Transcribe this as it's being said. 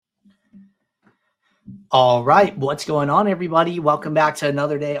All right, what's going on, everybody? Welcome back to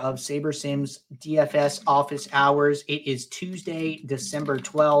another day of SaberSim's DFS office hours. It is Tuesday, December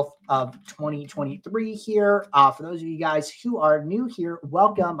 12th of 2023 here. For those of you guys who are new here,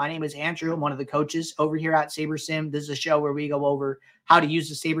 welcome. My name is Andrew. I'm one of the coaches over here at SaberSim. This is a show where we go over how to use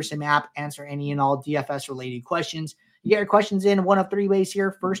the SaberSim app, answer any and all DFS-related questions. You get your questions in one of three ways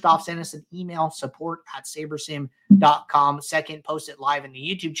here. First off, send us an email, support@sabersim.com. Second, post it live in the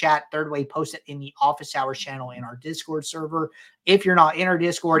YouTube chat. Third way, post it in the office hours channel in our Discord server. If you're not in our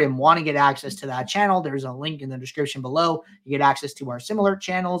Discord and want to get access to that channel, there's a link in the description below. You get access to our similar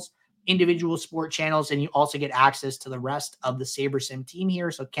channels, individual sport channels, and you also get access to the rest of the SaberSim team here.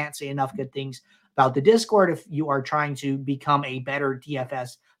 So can't say enough good things about the Discord if you are trying to become a better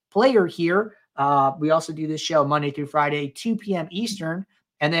DFS player here. We also do this show Monday through Friday, 2 p.m. Eastern.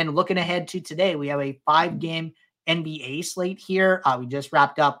 And then looking ahead to today, we have a 5-game NBA slate here. We just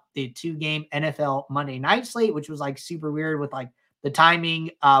wrapped up the 2-game NFL Monday night slate, which was like super weird with like the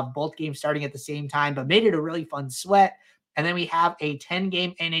timing of both games starting at the same time, but made it a really fun sweat. And then we have a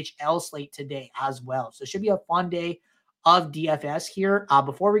 10-game NHL slate today as well. So it should be a fun day of DFS here.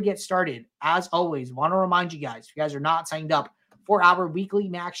 Before we get started, as always, want to remind you guys, if you guys are not signed up for our weekly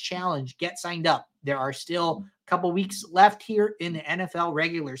max challenge, get signed up. There are still a couple weeks left here in the NFL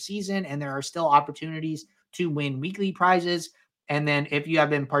regular season, and there are still opportunities to win weekly prizes. And then if you have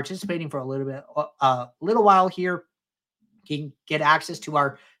been participating for a little while here, you can get access to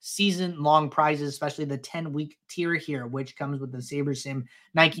our season-long prizes, especially the 10-week tier here, which comes with the SaberSim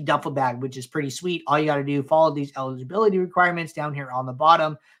Nike duffel bag, which is pretty sweet. All you got to do, follow these eligibility requirements down here on the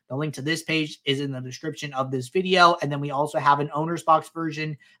bottom. The link to this page is in the description of this video. And then we also have an owner's box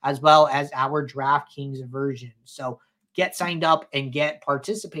version as well as our DraftKings version. So get signed up and get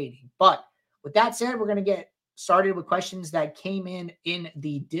participating. But with that said, we're going to get started with questions that came in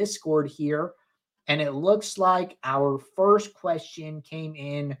the Discord here. And it looks like our first question came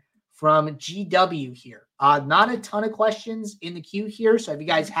in from GW here. Not a ton of questions in the queue here. So if you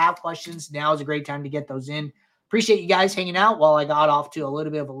guys have questions, now is a great time to get those in. Appreciate you guys hanging out while I got off to a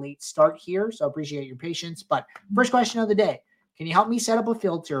little bit of a late start here. So appreciate your patience. But first question of the day, can you help me set up a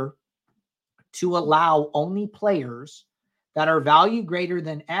filter to allow only players that are value greater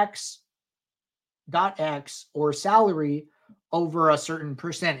than X or salary over a certain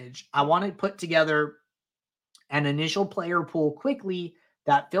percentage? I want to put together an initial player pool quickly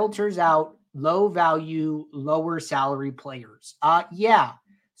that filters out low value, lower salary players. Yeah.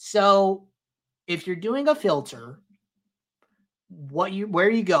 So if you're doing a filter, where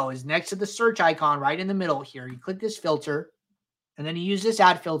you go is next to the search icon right in the middle here. You click this filter and then you use this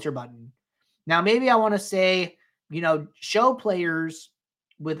add filter button. Now, maybe I want to say, show players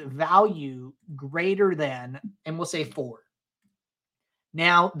with value greater than, and we'll say 4.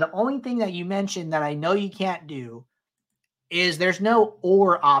 Now, the only thing that you mentioned that I know you can't do is there's no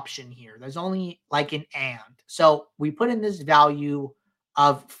or option here. There's only like an and. So we put in this value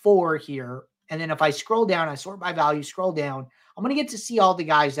of 4 here. And then if I scroll down, I sort by value, scroll down, I'm going to get to see all the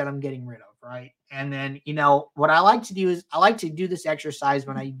guys that I'm getting rid of, right? And then, what I like to do is I like to do this exercise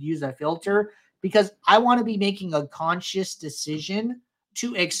when I use a filter because I want to be making a conscious decision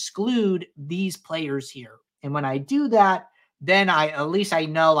to exclude these players here. And when I do that, then at least I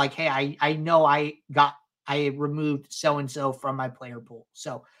know, like, hey, I know I removed so-and-so from my player pool.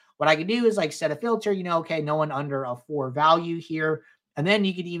 So what I can do is like set a filter, okay, no one under a 4 value here. And then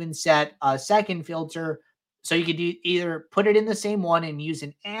you could even set a second filter. So you could either put it in the same one and use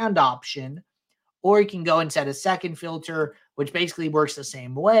an and option, or you can go and set a second filter, which basically works the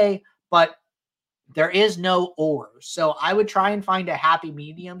same way, but there is no or. So I would try and find a happy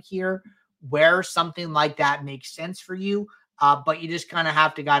medium here where something like that makes sense for you. But you just kind of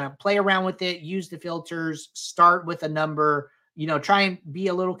have to play around with it, use the filters, start with a number, try and be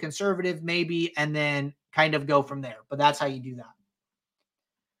a little conservative maybe, and then kind of go from there. But that's how you do that.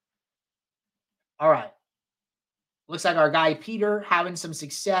 All right. Looks like our guy Peter having some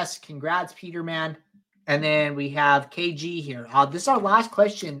success. Congrats, Peter, man. And then we have KG here. This is our last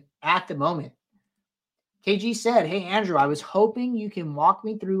question at the moment. KG said, hey, Andrew, I was hoping you can walk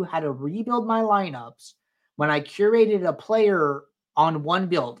me through how to rebuild my lineups when I curated a player on one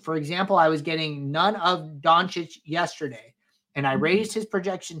build. For example, I was getting none of Doncic yesterday, and I raised his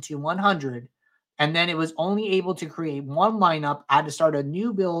projection to 100, and then it was only able to create one lineup. I had to start a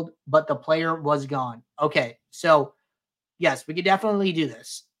new build, but the player was gone. Okay, so yes, we could definitely do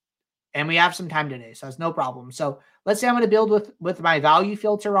this, and we have some time today, so that's no problem. So let's say I'm going to build with my value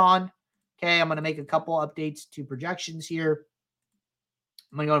filter on. Okay, I'm going to make a couple updates to projections here.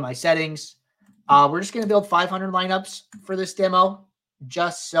 I'm going to go to my settings. We're just going to build 500 lineups for this demo.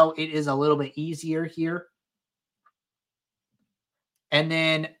 just so it is a little bit easier here. And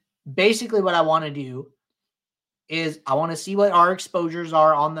then basically what I want to do is I want to see what our exposures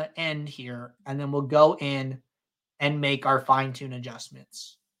are on the end here. And then we'll go in and make our fine tune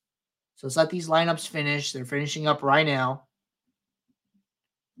adjustments. So let's let these lineups finish. They're finishing up right now.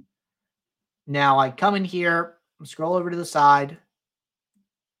 Now I come in here, scroll over to the side,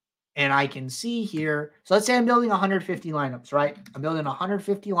 and I can see here. So let's say I'm building 150 lineups, right? I'm building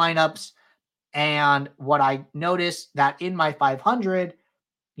 150 lineups. And what I notice that in my 500,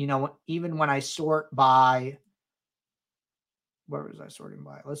 even when I sort by, where was I sorting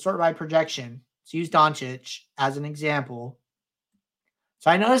by? Let's sort by projection. Let's use Doncic as an example. So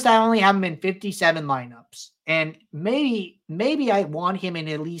I noticed I only have him in 57 lineups. And maybe I want him in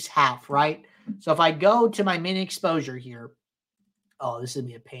at least half, right? So if I go to my min exposure here, oh, this would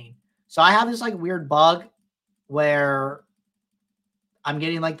be a pain. So I have this like weird bug where I'm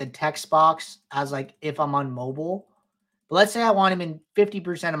getting like the text box as like if I'm on mobile. But let's say I want him in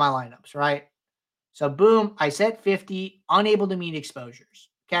 50% of my lineups, right? So boom, I set 50, unable to meet exposures.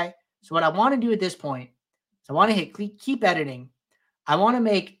 Okay. So what I want to do at this point is I want to hit keep editing. I want to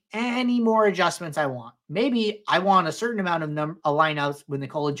make any more adjustments I want. Maybe I want a certain amount of lineups with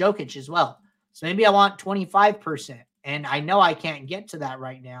Nikola Jokic as well. So maybe I want 25%. And I know I can't get to that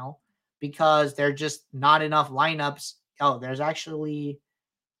right now because there's just not enough lineups. Oh, there's actually,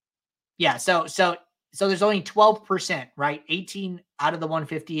 yeah. So there's only 12%, right? 18 out of the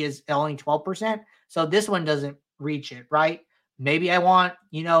 150 is only 12%. So this one doesn't reach it, right? Maybe I want,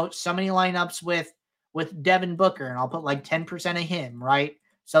 so many lineups with Devin Booker, and I'll put like 10% of him, right?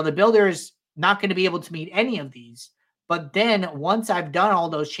 So the builder is not going to be able to meet any of these. But then once I've done all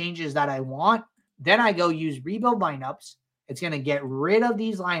those changes that I want, then I go use rebuild lineups. It's going to get rid of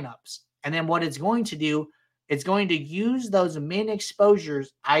these lineups. And then what it's going to do, it's going to use those min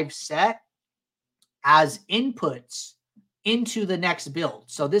exposures I've set as inputs into the next build.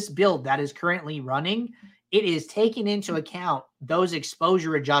 So this build that is currently running, it is taking into account those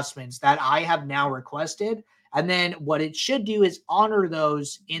exposure adjustments that I have now requested. And then what it should do is honor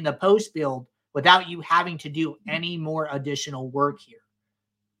those in the post build without you having to do any more additional work here.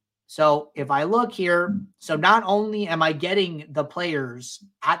 So if I look here, so not only am I getting the players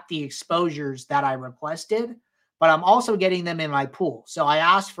at the exposures that I requested, but I'm also getting them in my pool. So I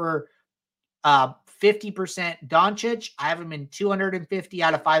asked for 50% Doncic. I have him in 250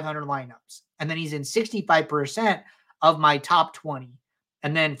 out of 500 lineups. And then he's in 65% of my top 20.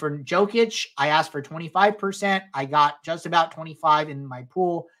 And then for Jokic, I asked for 25%. I got just about 25 in my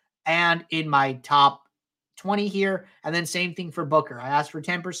pool and in my top 20 here. And then same thing for Booker. I asked for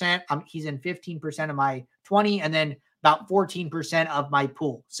 10%. He's in 15% of my 20 and then about 14% of my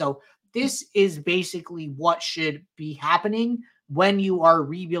pool. So this is basically what should be happening when you are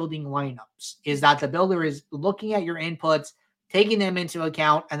rebuilding lineups, is that the builder is looking at your inputs, taking them into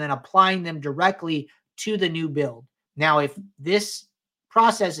account, and then applying them directly to the new build. Now, if this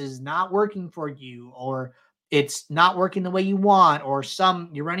process is not working for you, or it's not working the way you want, or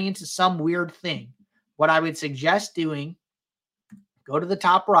you're running into some weird thing, what I would suggest doing, go to the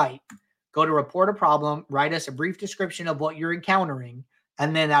top right, go to report a problem, write us a brief description of what you're encountering,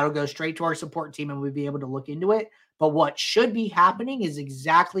 and then that'll go straight to our support team and we'll be able to look into it. But what should be happening is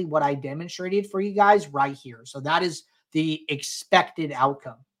exactly what I demonstrated for you guys right here. So that is the expected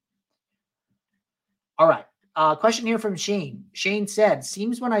outcome. All right. Question here from Shane. Shane said,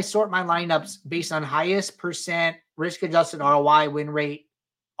 seems when I sort my lineups based on highest percent risk-adjusted ROI, win rate,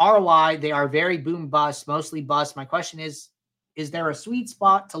 ROI, they are very boom bust, mostly bust. My question is there a sweet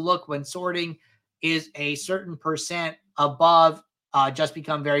spot to look when sorting? Is a certain percent above just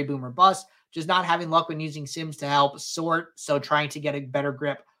become very boom or bust? Just not having luck when using Sims to help sort. So trying to get a better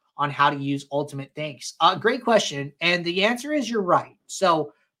grip on how to use Ultimate. Thanks. Great question. And the answer is you're right.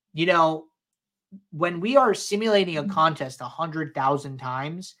 So, when we are simulating a contest 100,000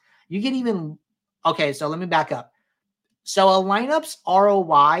 times, you get even, okay, so let me back up. So a lineup's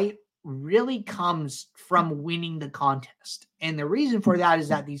ROI really comes from winning the contest. And the reason for that is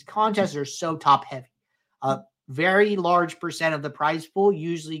that these contests are so top heavy. Very large percent of the prize pool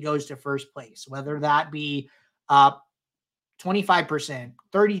usually goes to first place, whether that be 25%,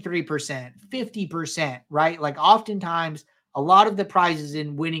 33%, 50%, right? Like oftentimes a lot of the prize is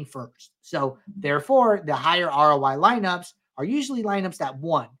in winning first. So therefore, the higher ROI lineups are usually lineups that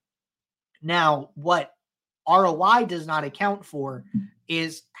won. Now, what ROI does not account for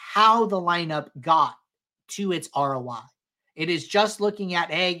is how the lineup got to its ROI. It is just looking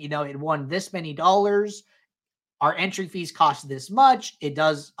at, hey, it won this many dollars. Our entry fees cost this much. It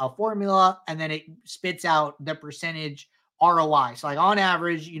does a formula, and then it spits out the percentage ROI. So like on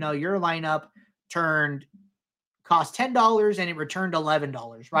average, your lineup cost $10 and it returned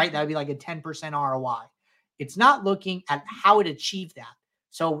 $11, right? That would be like a 10% ROI. It's not looking at how it achieved that.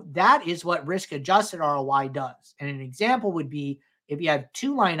 So that is what risk adjusted ROI does. And an example would be if you have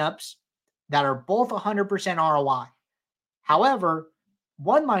two lineups that are both 100% ROI. However,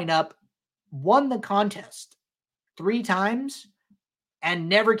 one lineup won the contest 3 times and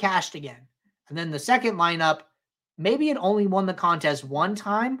never cashed again. And then the second lineup, maybe it only won the contest 1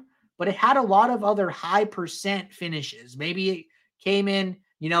 time, but it had a lot of other high percent finishes. Maybe it came in,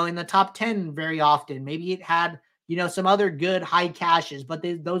 in the top 10 very often. Maybe it had, some other good high cashes, but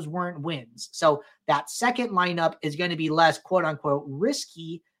those weren't wins. So that second lineup is going to be less quote unquote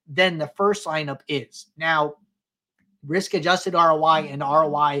risky than the first lineup is. Now, risk adjusted ROI and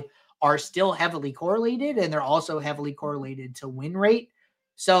ROI are still heavily correlated, and they're also heavily correlated to win rate.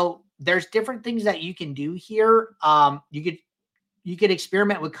 So there's different things that you can do here. You could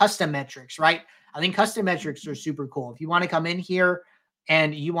experiment with custom metrics, right? I think custom metrics are super cool. If you want to come in here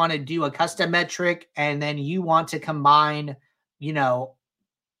and you want to do a custom metric and then you want to combine,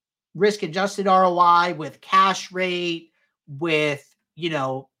 risk adjusted ROI with cash rate, with,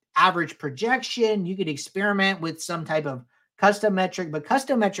 average projection, you could experiment with some type of custom metric, but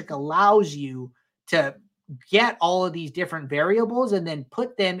custom metric allows you to get all of these different variables and then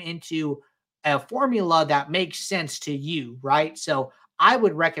put them into a formula that makes sense to you, right? So I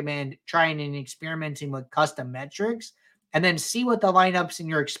would recommend trying and experimenting with custom metrics and then see what the lineups and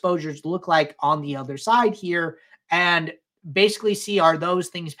your exposures look like on the other side here and basically see, are those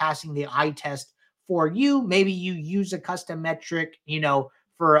things passing the eye test for you? Maybe you use a custom metric,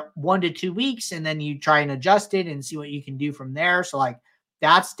 for 1 to 2 weeks, and then you try and adjust it and see what you can do from there. So like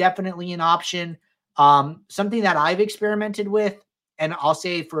that's definitely an option. Something that I've experimented with, and I'll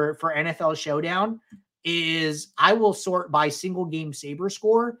say for NFL Showdown, is I will sort by single game saber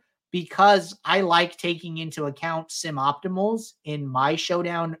score because I like taking into account sim optimals in my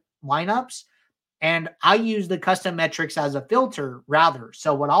Showdown lineups. And I use the custom metrics as a filter rather.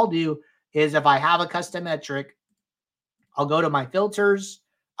 So what I'll do is if I have a custom metric, I'll go to my filters.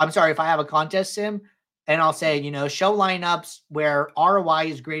 If I have a contest sim and I'll say, show lineups where ROI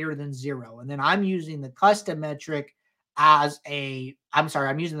is greater than 0. And then I'm using the custom metric I'm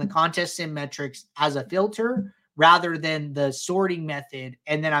using the contest sim metrics as a filter rather than the sorting method.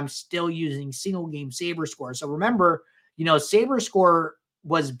 And then I'm still using single game saber score. So remember, saber score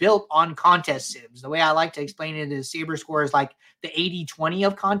was built on contest sims. The way I like to explain it is saber score is like the 80-20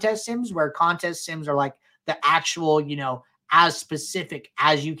 of contest sims, where contest sims are like the actual, as specific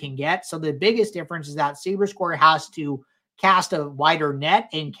as you can get. So the biggest difference is that saber score has to cast a wider net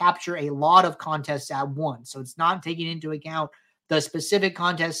and capture a lot of contests at once. So it's not taking into account the specific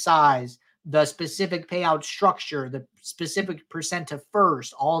contest size, the specific payout structure, the specific percent to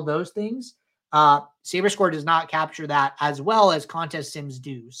first, all of those things. Saber score does not capture that as well as contest sims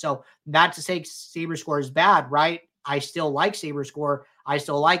do. So not to say saber score is bad, right? I still like saber score. I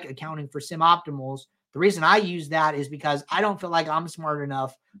still like accounting for sim optimals. The reason I use that is because I don't feel like I'm smart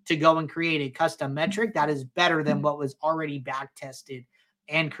enough to go and create a custom metric that is better than what was already back tested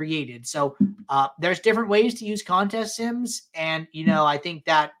and created. So there's different ways to use contest sims. And, I think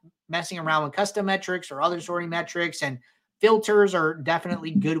that messing around with custom metrics or other sorting metrics and filters are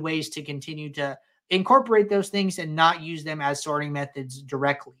definitely good ways to continue to incorporate those things and not use them as sorting methods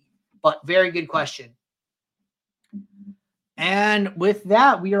directly. But very good question. And with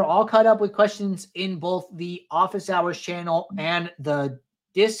that, we are all caught up with questions in both the Office Hours channel and the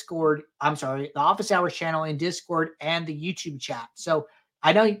Discord. The Office Hours channel in Discord and the YouTube chat. So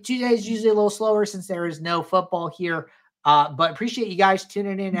I know Tuesday is usually a little slower since there is no football here, but appreciate you guys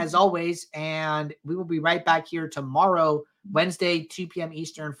tuning in as always. And we will be right back here tomorrow, Wednesday, 2 p.m.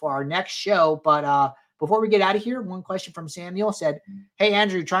 Eastern for our next show. But before we get out of here, one question from Samuel said, "Hey,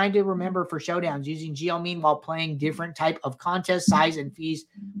 Andrew, trying to remember for showdowns using GL mean while playing different type of contest size and fees.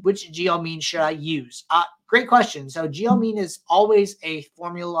 Which GL mean should I use?" Great question. So GL mean is always a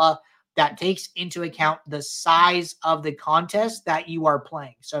formula that takes into account the size of the contest that you are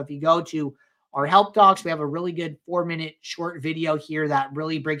playing. So if you go to our help docs, we have a really good 4-minute short video here that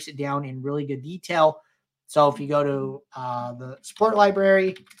really breaks it down in really good detail. So if you go to the support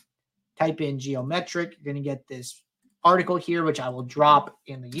library, type in geometric, you're going to get this article here, which I will drop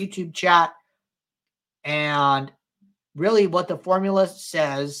in the YouTube chat. And really what the formula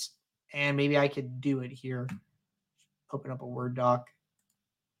says, and maybe I could do it here. Open up a Word doc.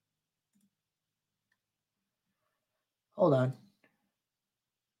 Hold on.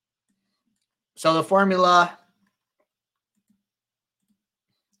 So the formula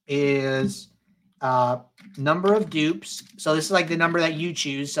is number of dupes. So this is like the number that you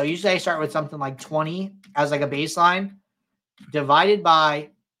choose. So usually I start with something like 20 as like a baseline divided by,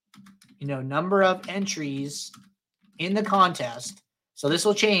 number of entries in the contest. So this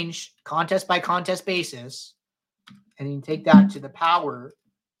will change contest by contest basis. And you take that to the power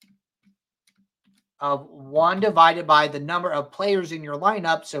of 1 divided by the number of players in your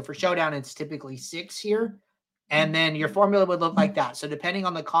lineup. So for Showdown, it's typically 6 here. And then your formula would look like that. So depending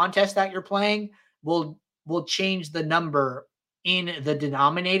on the contest that you're playing, we'll change the number in the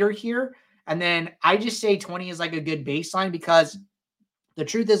denominator here. And then I just say 20 is like a good baseline, because the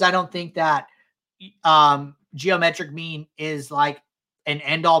truth is I don't think that geometric mean is like an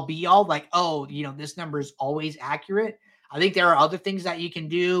end all be all, like, oh, this number is always accurate. I think there are other things that you can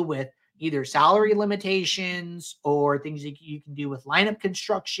do with either salary limitations or things that you can do with lineup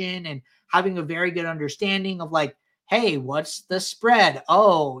construction, and having a very good understanding of like, hey, what's the spread?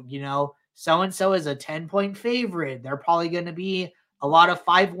 Oh, so-and-so is a 10-point favorite. They're probably going to be a lot of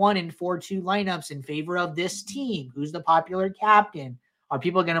 5-1 and 4-2 lineups in favor of this team. Who's the popular captain? Are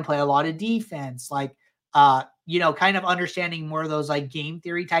people going to play a lot of defense? Like, kind of understanding more of those like game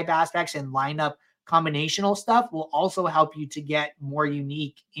theory type aspects and lineup combinational stuff will also help you to get more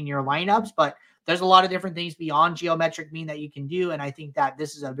unique in your lineups. But there's a lot of different things beyond geometric mean that you can do. And I think that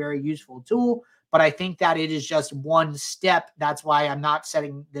this is a very useful tool, but I think that it is just one step. That's why I'm not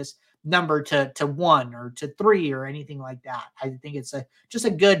setting this number to 1 or to 3 or anything like that. I think it's just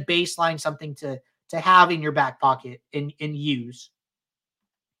a good baseline, something to have in your back pocket and use.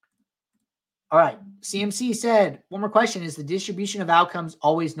 All right. CMC said, one more question. Is the distribution of outcomes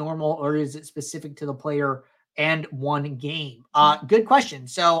always normal, or is it specific to the player and one game? Good question.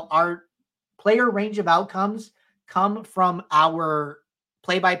 So our player range of outcomes come from our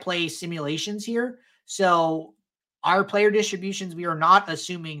play-by-play simulations here. So our player distributions, we are not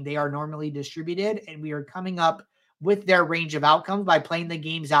assuming they are normally distributed, and we are coming up with their range of outcomes by playing the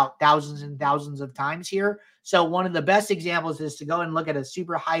games out thousands and thousands of times here. So one of the best examples is to go and look at a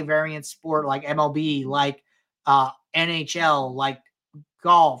super high variance sport like MLB, like NHL, like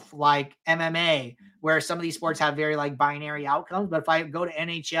golf, like MMA, where some of these sports have very like binary outcomes. But if I go to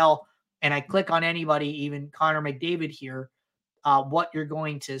NHL and I click on anybody, even Connor McDavid here, what you're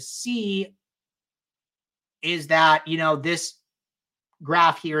going to see is that, this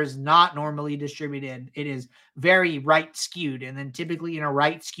graph here is not normally distributed. It is very right skewed. And then typically in a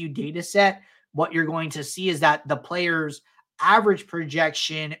right skewed data set, what you're going to see is that the player's average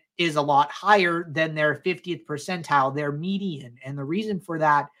projection is a lot higher than their 50th percentile, their median. And the reason for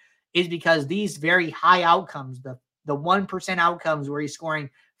that is because these very high outcomes, the 1% outcomes where he's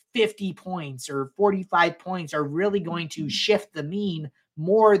scoring 50 points or 45 points, are really going to shift the mean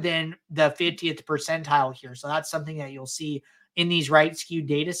more than the 50th percentile here. So that's something that you'll see in these right skewed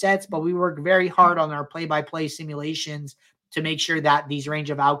data sets. But we work very hard on our play-by-play simulations to make sure that these range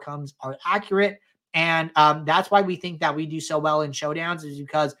of outcomes are accurate. And that's why we think that we do so well in showdowns, is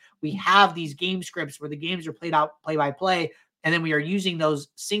because we have these game scripts where the games are played out play-by-play, and then we are using those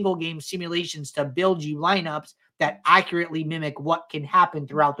single game simulations to build you lineups that accurately mimic what can happen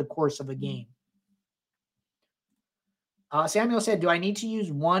throughout the course of a game. Samuel said, do I need to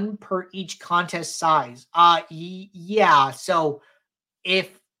use 1 per each contest size? Yeah. So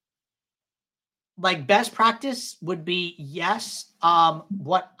if like best practice would be yes.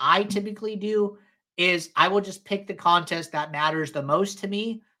 What I typically do is I will just pick the contest that matters the most to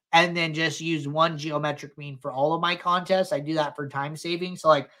me, and then just use 1 geometric mean for all of my contests. I do that for time saving. So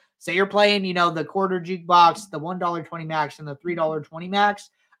like, say you're playing, the quarter jukebox, the $1.20 max and the $3.20 max.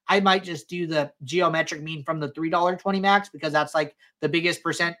 I might just do the geometric mean from the $3.20 max, because that's like the biggest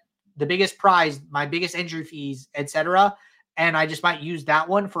prize, my biggest entry fees, etc. And I just might use that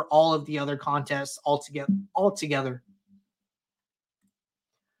one for all of the other contests altogether.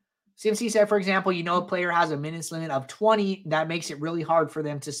 CMC said, for example, a player has a minutes limit of 20. That makes it really hard for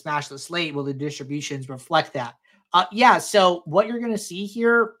them to smash the slate. Will the distributions reflect that? Yeah. So what you're going to see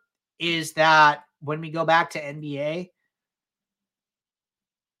here is that when we go back to NBA,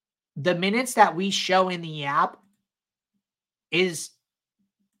 the minutes that we show in the app is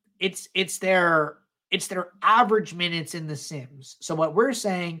it's their average minutes in the Sims. So what we're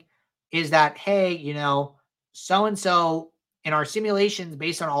saying is that, hey, so-and-so in our simulations,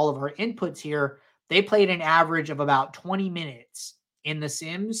 based on all of our inputs here, they played an average of about 20 minutes in the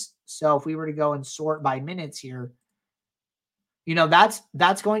Sims. So if we were to go and sort by minutes here,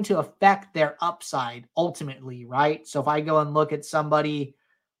 that's going to affect their upside ultimately, right? So if I go and look at somebody,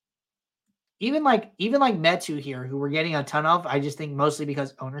 even like Metu here, who we're getting a ton of, I just think mostly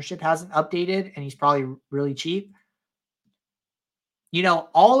because ownership hasn't updated and he's probably really cheap.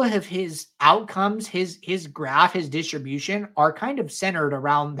 all of his outcomes, his graph, his distribution are kind of centered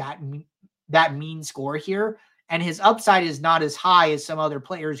around that mean score here. And his upside is not as high as some other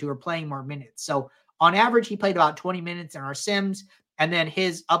players who are playing more minutes. So on average, he played about 20 minutes in our sims. And then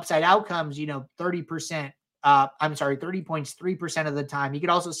his upside outcomes, 30%, 30 points, 3% of the time. You could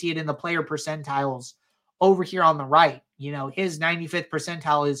also see it in the player percentiles over here on the right. His 95th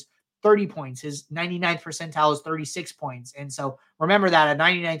percentile is 30 points. His 99th percentile is 36 points. And so remember that a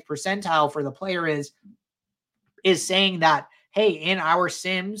 99th percentile for the player is saying that, hey, in our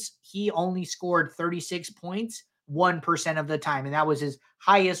sims, he only scored 36 points 1% of the time. And that was his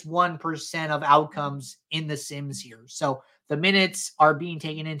highest 1% of outcomes in the sims here. So the minutes are being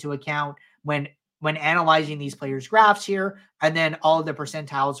taken into account when analyzing these players' graphs here. And then all of the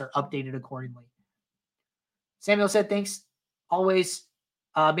percentiles are updated accordingly. Samuel said, thanks. Always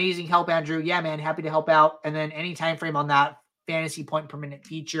amazing help, Andrew. Yeah, man, happy to help out. And then any time frame on that fantasy point per minute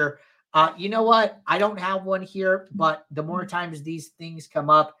feature. You know what? I don't have one here, but the more times these things come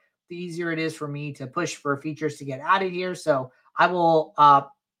up, the easier it is for me to push for features to get added here. So I will,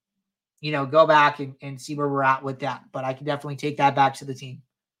 go back and see where we're at with that. But I can definitely take that back to the team.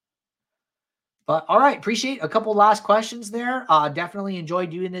 But all right, appreciate a couple last questions there. Definitely enjoy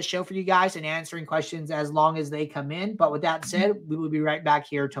doing this show for you guys and answering questions as long as they come in. But with that said, we will be right back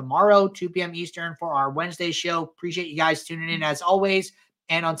here tomorrow, 2 p.m. Eastern for our Wednesday show. Appreciate you guys tuning in as always.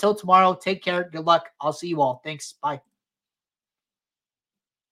 And until tomorrow, take care. Good luck. I'll see you all. Thanks. Bye.